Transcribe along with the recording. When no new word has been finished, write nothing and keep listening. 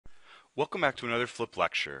Welcome back to another Flip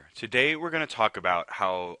Lecture. Today we're going to talk about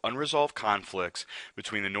how unresolved conflicts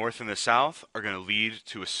between the North and the South are going to lead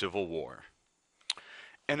to a civil war.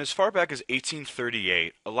 And as far back as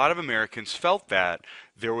 1838, a lot of Americans felt that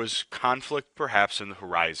there was conflict perhaps in the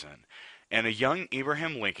horizon. And a young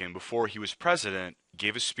Abraham Lincoln, before he was president,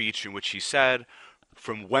 gave a speech in which he said,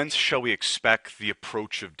 "From whence shall we expect the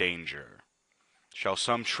approach of danger? Shall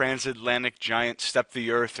some transatlantic giant step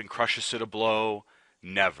the earth and crush us at a blow?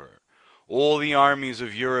 Never. All the armies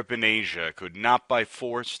of Europe and Asia could not by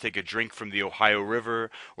force take a drink from the Ohio River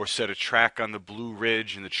or set a track on the Blue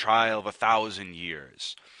Ridge in the trial of 1,000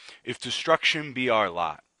 years. If destruction be our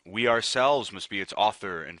lot, we ourselves must be its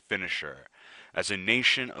author and finisher. As a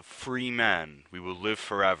nation of free men, we will live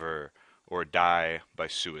forever or die by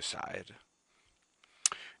suicide."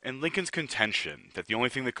 And Lincoln's contention that the only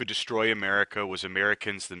thing that could destroy America was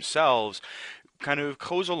Americans themselves kind of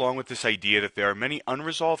goes along with this idea that there are many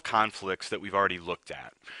unresolved conflicts that we've already looked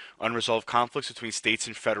at. Unresolved conflicts between states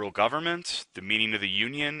and federal government, the meaning of the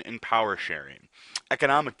Union, and power sharing.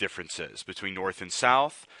 Economic differences between North and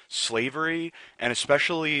South, slavery, and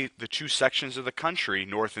especially the two sections of the country,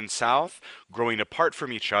 North and South, growing apart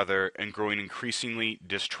from each other and growing increasingly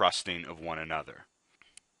distrusting of one another.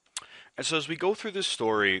 And so as we go through this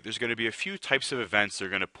story, there's going to be a few types of events that are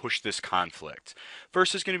going to push this conflict.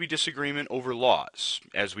 First is going to be disagreement over laws,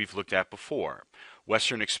 as we've looked at before.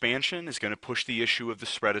 Western expansion is going to push the issue of the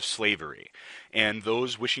spread of slavery. And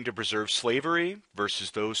those wishing to preserve slavery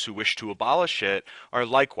versus those who wish to abolish it are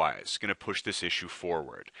likewise going to push this issue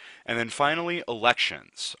forward. And then finally,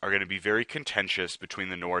 elections are going to be very contentious between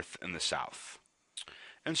the North and the South.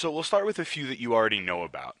 And so we'll start with a few that you already know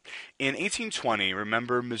about. In 1820,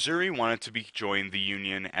 remember, Missouri wanted to be joined the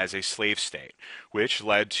Union as a slave state, which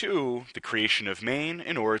led to the creation of Maine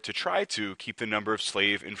in order to try to keep the number of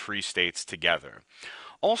slave and free states together.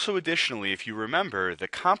 Also, additionally, if you remember, the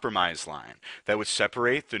compromise line that would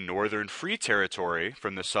separate the northern free territory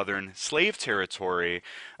from the southern slave territory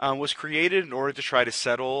was created in order to try to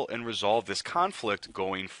settle and resolve this conflict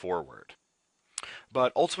going forward.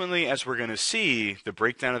 But ultimately, as we're going to see, the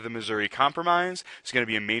breakdown of the Missouri Compromise is going to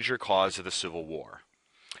be a major cause of the Civil War,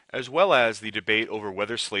 as well as the debate over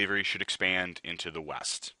whether slavery should expand into the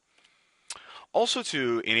West. Also,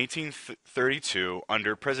 too, in 1832,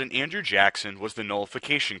 under President Andrew Jackson, was the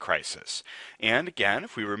nullification crisis. And again,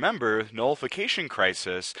 if we remember, the nullification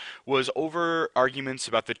crisis was over arguments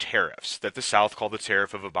about the tariffs that the South called the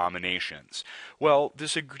Tariff of Abominations. Well,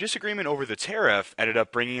 this disagreement over the tariff ended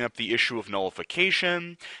up bringing up the issue of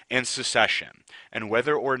nullification and secession, and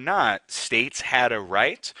whether or not states had a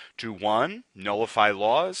right to, one, nullify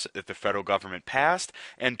laws that the federal government passed,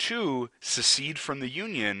 and two, secede from the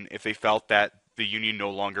Union if they felt that the Union no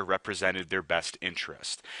longer represented their best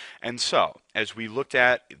interest. And so, as we looked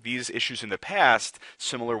at these issues in the past,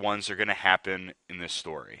 similar ones are going to happen in this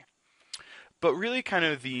story. But really kind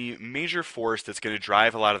of the major force that's going to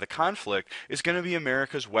drive a lot of the conflict is going to be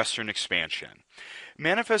America's Western expansion.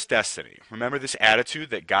 Manifest destiny, remember this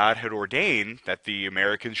attitude that God had ordained that the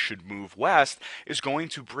Americans should move west, is going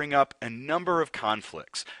to bring up a number of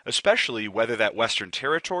conflicts, especially whether that Western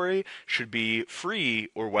territory should be free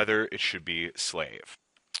or whether it should be slave.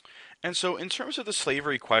 And so, in terms of the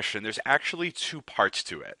slavery question, there's actually two parts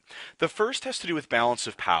to it. The first has to do with balance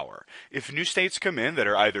of power. If new states come in that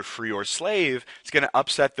are either free or slave, it's going to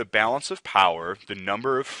upset the balance of power, the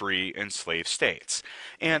number of free and slave states.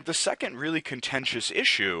 And the second really contentious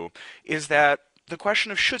issue is that the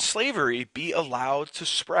question of should slavery be allowed to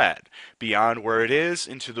spread beyond where it is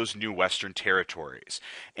into those new Western territories.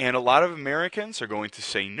 And a lot of Americans are going to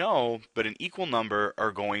say no, but an equal number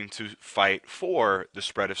are going to fight for the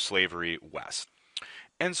spread of slavery west.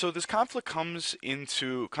 And so this conflict comes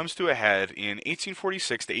to a head in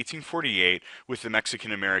 1846 to 1848 with the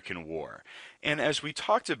Mexican-American War. And as we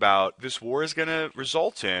talked about, this war is going to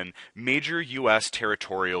result in major U.S.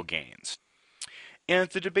 territorial gains. And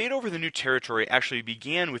the debate over the new territory actually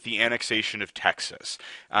began with the annexation of Texas.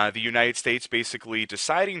 The United States basically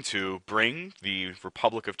deciding to bring the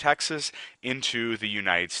Republic of Texas into the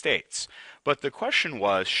United States. But the question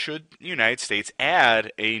was, should the United States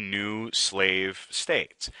add a new slave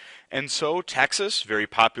state? And so Texas, very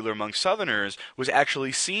popular among Southerners, was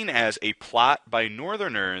actually seen as a plot by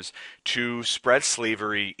Northerners to spread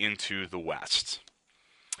slavery into the West.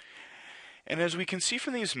 And as we can see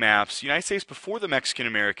from these maps, the United States before the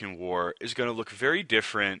Mexican-American War is going to look very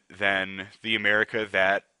different than the America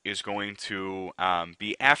that is going to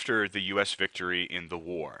be after the U.S. victory in the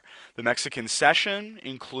war. The Mexican cession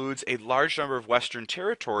includes a large number of Western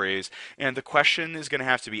territories, and the question is going to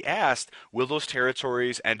have to be asked, will those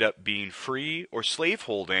territories end up being free or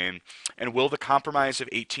slaveholding, and will the Compromise of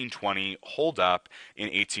 1820 hold up in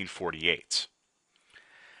 1848?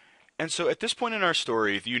 And so at this point in our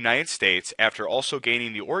story, the United States, after also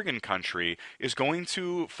gaining the Oregon Country, is going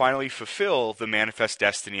to finally fulfill the Manifest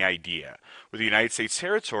Destiny idea, where the United States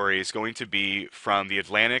territory is going to be from the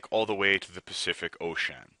Atlantic all the way to the Pacific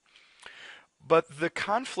Ocean. But the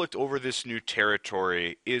conflict over this new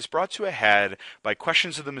territory is brought to a head by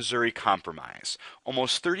questions of the Missouri Compromise.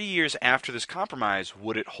 Almost 30 years after this compromise,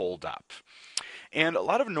 would it hold up? And a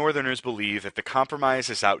lot of Northerners believe that the compromise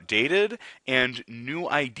is outdated and new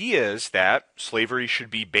ideas that slavery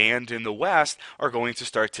should be banned in the West are going to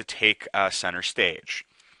start to take center stage.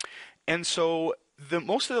 And so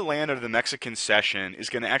most of the land under the Mexican cession is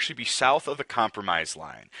going to actually be south of the compromise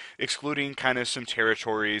line, excluding kind of some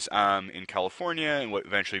territories in California and what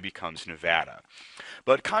eventually becomes Nevada.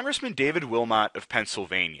 But Congressman David Wilmot of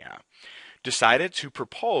Pennsylvania decided to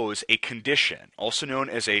propose a condition, also known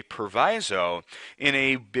as a proviso, in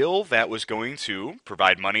a bill that was going to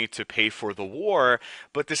provide money to pay for the war,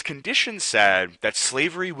 but this condition said that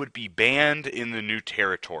slavery would be banned in the new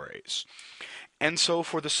territories. And so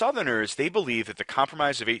for the Southerners, they believed that the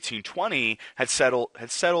Compromise of 1820 had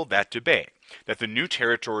settled that debate, that the new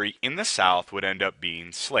territory in the South would end up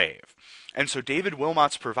being slave. And so David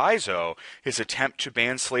Wilmot's proviso, his attempt to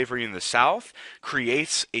ban slavery in the South,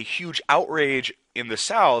 creates a huge outrage in the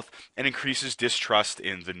South and increases distrust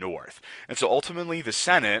in the North. And so ultimately the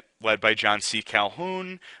Senate, led by John C.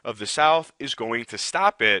 Calhoun of the South, is going to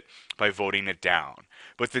stop it by voting it down.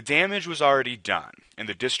 But the damage was already done, and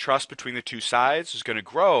the distrust between the two sides is going to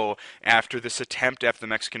grow after this attempt after the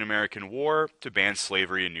Mexican-American War to ban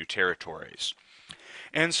slavery in new territories.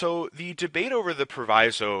 And so the debate over the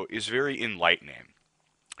proviso is very enlightening.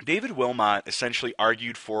 David Wilmot essentially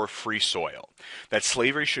argued for free soil, that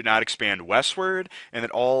slavery should not expand westward, and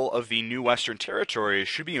that all of the new western territories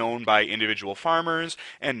should be owned by individual farmers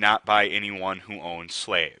and not by anyone who owned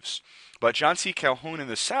slaves. But John C. Calhoun in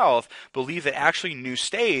the South believed that actually the new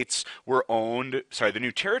territories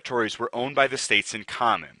were owned by the states in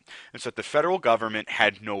common, and so that the federal government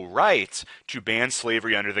had no right to ban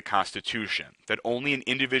slavery under the Constitution, that only an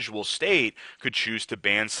individual state could choose to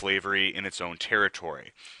ban slavery in its own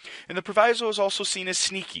territory. And the proviso is also seen as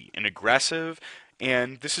sneaky and aggressive,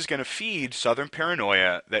 and this is going to feed Southern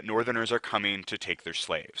paranoia that Northerners are coming to take their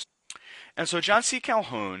slaves. And so John C.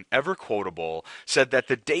 Calhoun, ever quotable, said that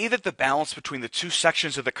the day that the balance between the two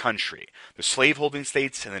sections of the country, the slaveholding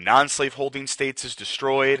states and the non-slaveholding states, is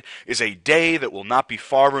destroyed, is a day that will not be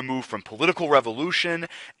far removed from political revolution,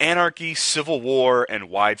 anarchy, civil war, and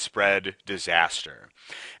widespread disaster.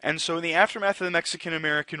 And so in the aftermath of the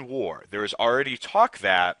Mexican-American War, there is already talk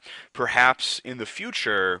that perhaps in the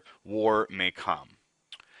future, war may come.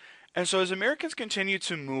 And so as Americans continue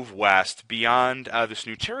to move west beyond this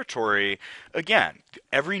new territory, again,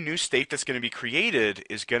 every new state that's going to be created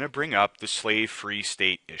is going to bring up the slave-free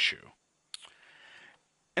state issue.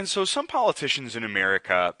 And so some politicians in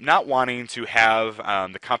America, not wanting to have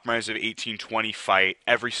the Compromise of 1820 fight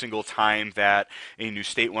every single time that a new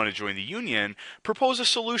state wanted to join the Union, propose a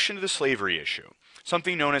solution to the slavery issue.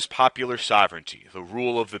 Something known as popular sovereignty, the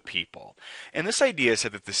rule of the people. And this idea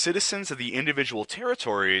said that the citizens of the individual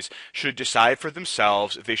territories should decide for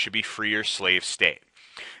themselves if they should be free or slave state.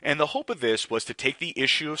 And the hope of this was to take the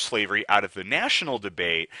issue of slavery out of the national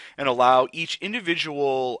debate and allow each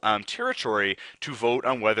individual territory to vote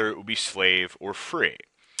on whether it would be slave or free.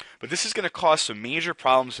 But this is going to cause some major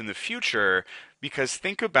problems in the future, because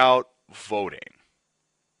think about voting.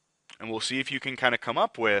 And we'll see if you can kind of come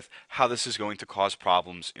up with how this is going to cause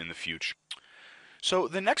problems in the future. So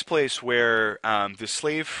the next place where the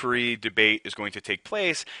slave-free debate is going to take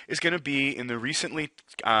place is going to be in the recently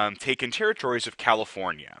taken territories of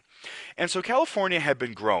California. And so California had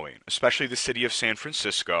been growing, especially the city of San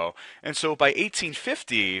Francisco. And so by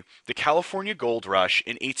 1850, the California Gold Rush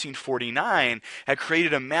in 1849 had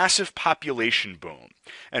created a massive population boom.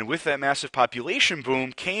 And with that massive population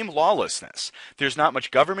boom came lawlessness. There's not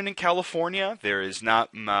much government in California. There is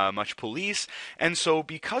not much police. And so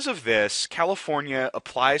because of this, California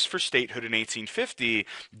applies for statehood in 1850,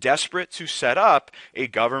 desperate to set up a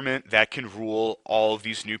government that can rule all of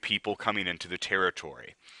these new people coming into the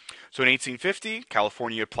territory. So in 1850,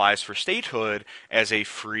 California applies for statehood as a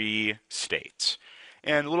free state.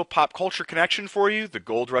 And a little pop culture connection for you, the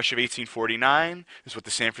Gold Rush of 1849 is what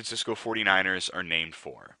the San Francisco 49ers are named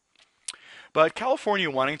for. But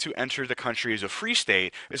California wanting to enter the country as a free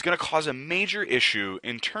state is going to cause a major issue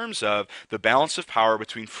in terms of the balance of power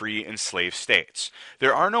between free and slave states.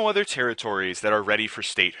 There are no other territories that are ready for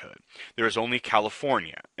statehood. There is only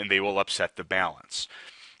California, and they will upset the balance.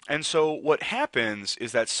 And so what happens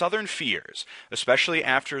is that Southern fears, especially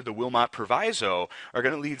after the Wilmot Proviso, are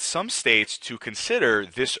going to lead some states to consider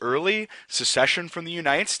this early secession from the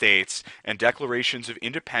United States and declarations of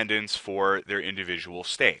independence for their individual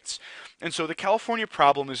states. And so the California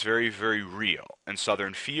problem is very, very real, and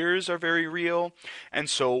Southern fears are very real, and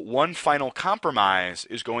so one final compromise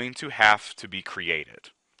is going to have to be created.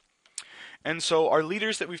 And so our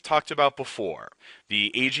leaders that we've talked about before,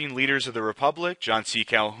 the aging leaders of the Republic, John C.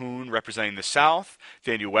 Calhoun representing the South,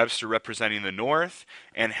 Daniel Webster representing the North,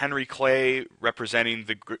 and Henry Clay representing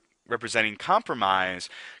compromise,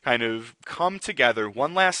 kind of come together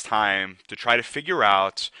one last time to try to figure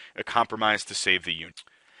out a compromise to save the Union.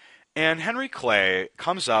 And Henry Clay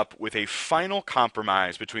comes up with a final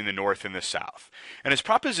compromise between the North and the South. And his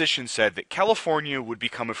proposition said that California would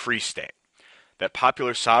become a free state, that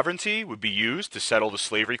popular sovereignty would be used to settle the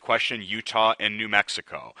slavery question in Utah and New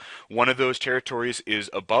Mexico. One of those territories is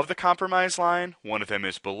above the compromise line, one of them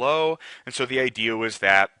is below, and so the idea was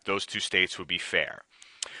that those two states would be fair.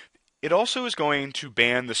 It also is going to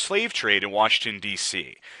ban the slave trade in Washington,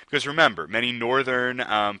 D.C. Because remember, many northern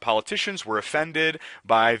politicians were offended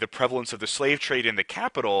by the prevalence of the slave trade in the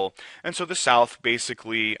capital, and so the South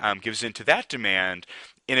basically gives in to that demand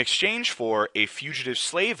in exchange for a Fugitive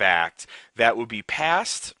Slave Act that would be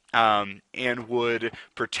passed and would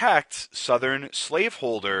protect Southern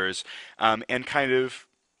slaveholders and kind of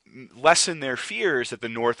lessen their fears that the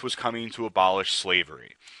North was coming to abolish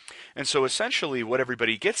slavery. And so essentially what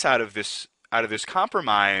everybody gets out of this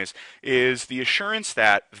compromise is the assurance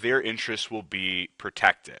that their interests will be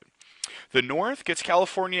protected. The North gets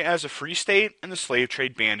California as a free state and the slave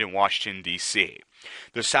trade banned in Washington, D.C.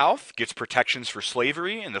 The South gets protections for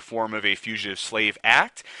slavery in the form of a Fugitive Slave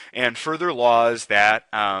Act and further laws that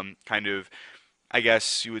kind of, I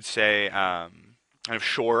guess you would say, kind of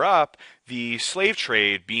shore up the slave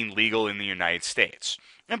trade being legal in the United States.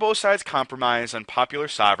 And both sides compromise on popular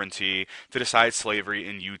sovereignty to decide slavery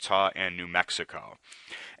in Utah and New Mexico.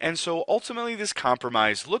 And so ultimately this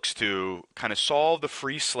compromise looks to kind of solve the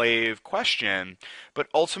free slave question, but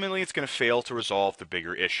ultimately it's going to fail to resolve the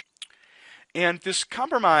bigger issue. And this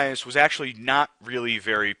compromise was actually not really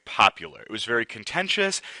very popular. It was very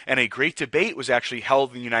contentious, and a great debate was actually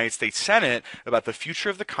held in the United States Senate about the future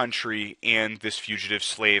of the country and this Fugitive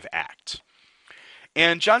Slave Act.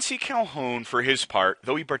 And John C. Calhoun, for his part,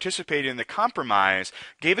 though he participated in the compromise,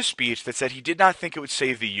 gave a speech that said he did not think it would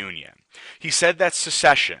save the Union. He said that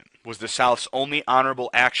secession was the South's only honorable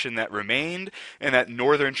action that remained, and that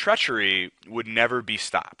Northern treachery would never be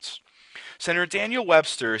stopped. Senator Daniel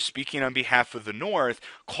Webster, speaking on behalf of the North,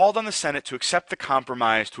 called on the Senate to accept the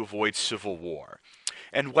compromise to avoid civil war.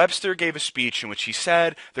 And Webster gave a speech in which he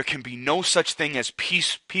said, there can be no such thing as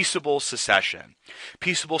peaceable secession.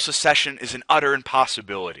 Peaceable secession is an utter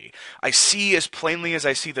impossibility. I see as plainly as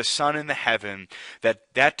I see the sun in the heaven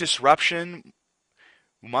that disruption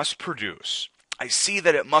must produce. I see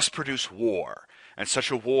that it must produce war, and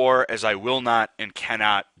such a war as I will not and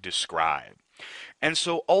cannot describe. And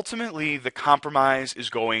so ultimately the compromise is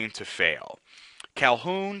going to fail.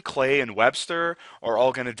 Calhoun, Clay, and Webster are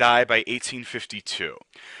all going to die by 1852.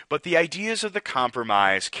 But the ideas of the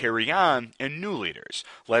compromise carry on, and new leaders,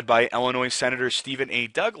 led by Illinois Senator Stephen A.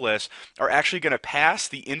 Douglas, are actually going to pass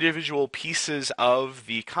the individual pieces of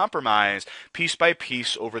the compromise piece by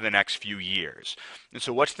piece over the next few years. And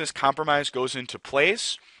so once this compromise goes into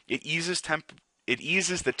place, it eases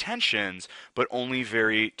the tensions, but only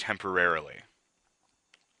very temporarily.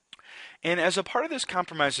 And as a part of this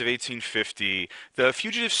compromise of 1850, the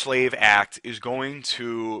Fugitive Slave Act is going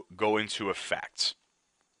to go into effect.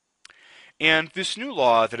 And this new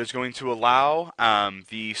law that is going to allow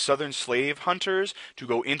the southern slave hunters to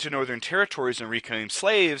go into northern territories and reclaim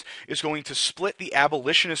slaves is going to split the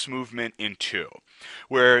abolitionist movement in two,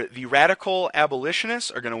 where the radical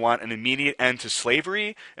abolitionists are going to want an immediate end to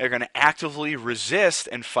slavery and are going to actively resist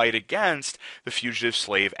and fight against the Fugitive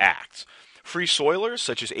Slave Act. Free soilers,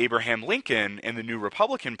 such as Abraham Lincoln and the new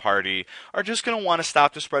Republican Party, are just going to want to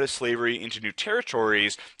stop the spread of slavery into new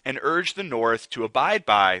territories and urge the North to abide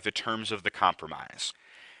by the terms of the compromise.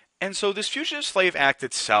 And so this Fugitive Slave Act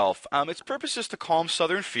itself, its purpose is to calm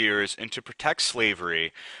Southern fears and to protect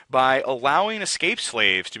slavery by allowing escaped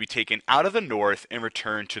slaves to be taken out of the North and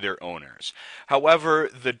returned to their owners.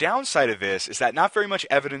 However, the downside of this is that not very much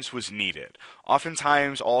evidence was needed.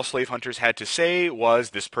 Oftentimes, all slave hunters had to say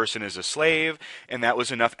was, this person is a slave, and that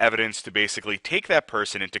was enough evidence to basically take that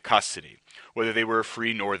person into custody, whether they were a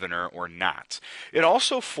free Northerner or not. It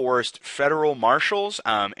also forced federal marshals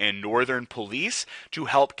and Northern police to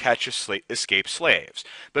help catch escaped slaves.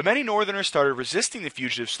 But many Northerners started resisting the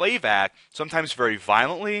Fugitive Slave Act, sometimes very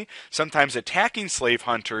violently, sometimes attacking slave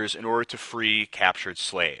hunters in order to free captured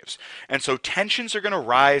slaves. And so tensions are going to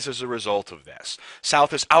rise as a result of this.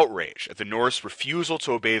 South is outraged at the North's refusal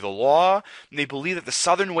to obey the law, and they believe that the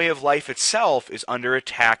Southern way of life itself is under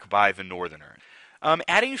attack by the Northerners.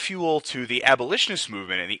 Adding fuel to the abolitionist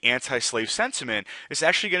movement and the anti-slave sentiment is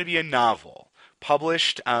actually going to be a novel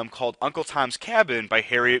published called Uncle Tom's Cabin by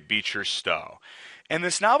Harriet Beecher Stowe. And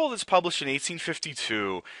this novel that's published in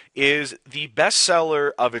 1852 is the bestseller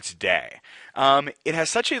of its day. It has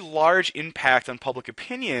such a large impact on public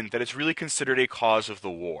opinion that it's really considered a cause of the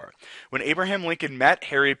war. When Abraham Lincoln met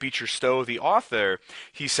Harriet Beecher Stowe, the author,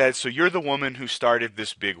 he said, "So you're the woman who started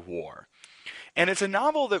this big war." And it's a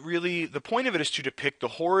novel that really, the point of it is to depict the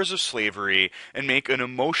horrors of slavery and make an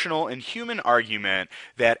emotional and human argument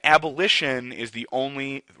that abolition is the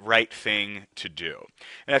only right thing to do.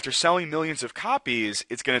 And after selling millions of copies,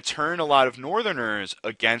 it's going to turn a lot of Northerners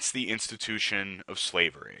against the institution of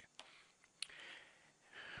slavery.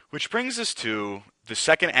 Which brings us to the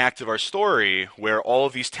second act of our story, where all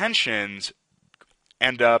of these tensions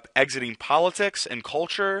end up exiting politics and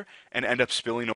culture and end up spilling